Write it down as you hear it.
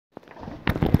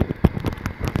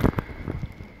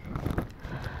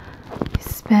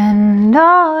Spend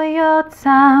all your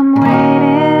time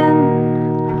waiting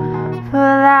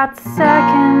for that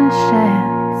second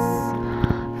chance,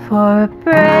 for a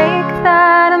break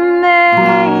that'll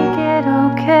make it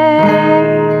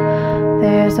okay.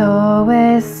 There's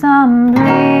always some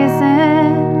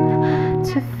reason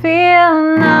to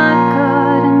feel not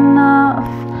good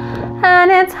enough, and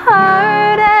it's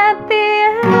hard at the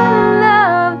end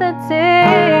of the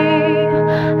day.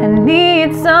 I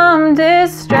need some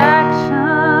distraction.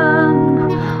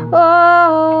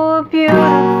 Oh, a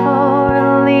beautiful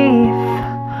relief.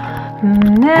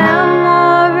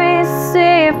 Memories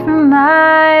seep through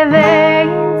my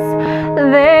veins.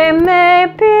 They may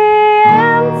be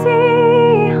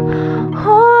empty.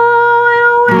 Oh,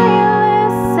 and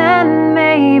weightless, and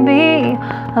maybe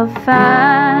I'll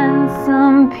find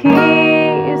some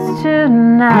peace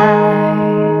tonight.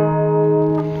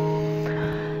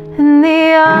 In the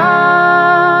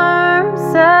arms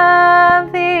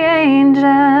of the angel,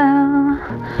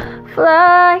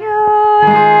 fly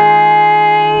away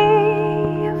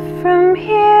from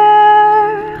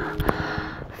here,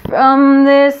 from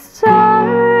this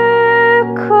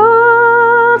dark,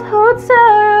 cold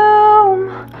hotel room,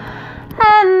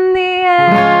 and the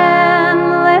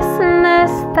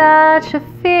endlessness that you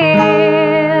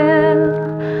feel.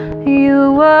 You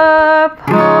were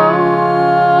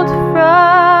pulled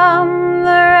from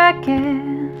the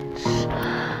wreckage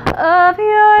of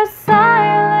your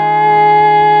silent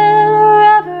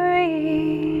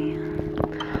reverie.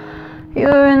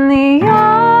 You're in the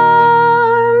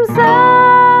arms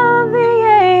of the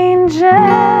angel.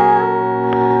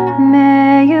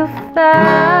 May you find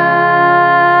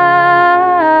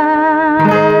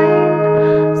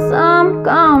some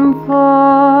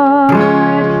comfort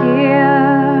here.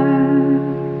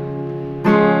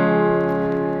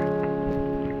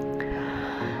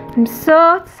 I'm so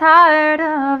tired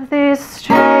of these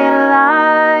straight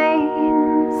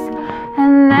lines,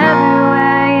 and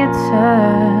everywhere you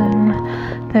turn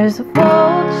there's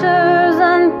vultures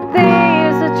and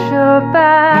thieves at your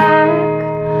back.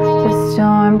 The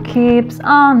storm keeps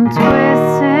on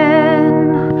twisting.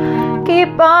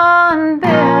 Keep on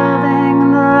building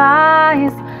the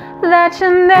lies that you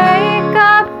make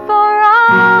up for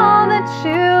all that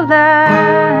you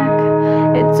lack.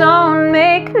 It don't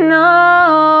make no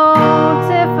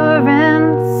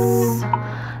difference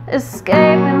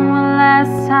escaping one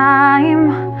last time.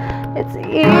 It's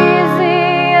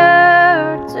easier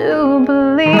to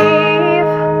believe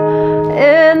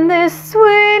in this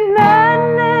sweet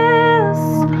madness,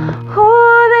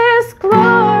 oh, this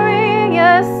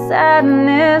glorious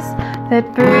sadness that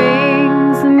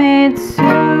brings me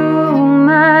to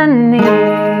my knees.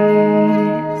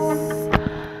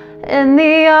 In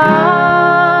the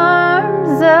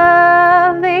arms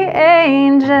of the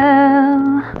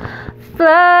angel,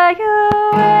 fly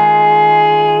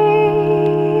away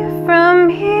from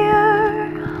here,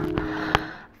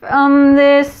 from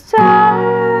this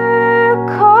dark,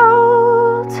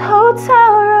 cold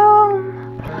hotel room,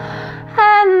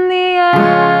 and the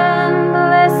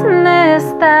endlessness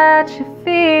that you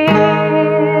feel.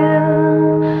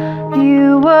 You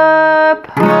were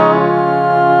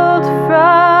pulled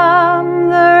from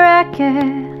the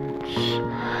wreckage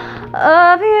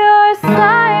of your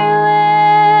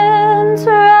silent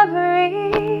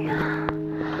reverie.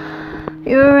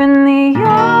 You're in the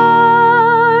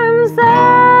arms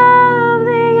of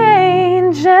the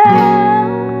angel.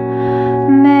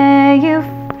 May you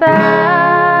find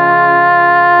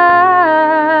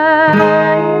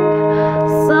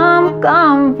some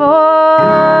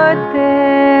comfort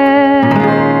there.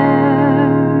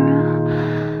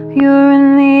 You're in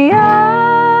the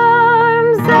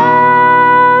arms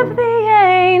of the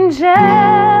angel.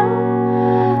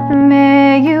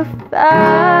 May you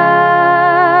find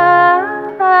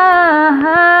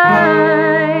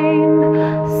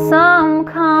some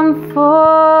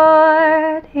comfort.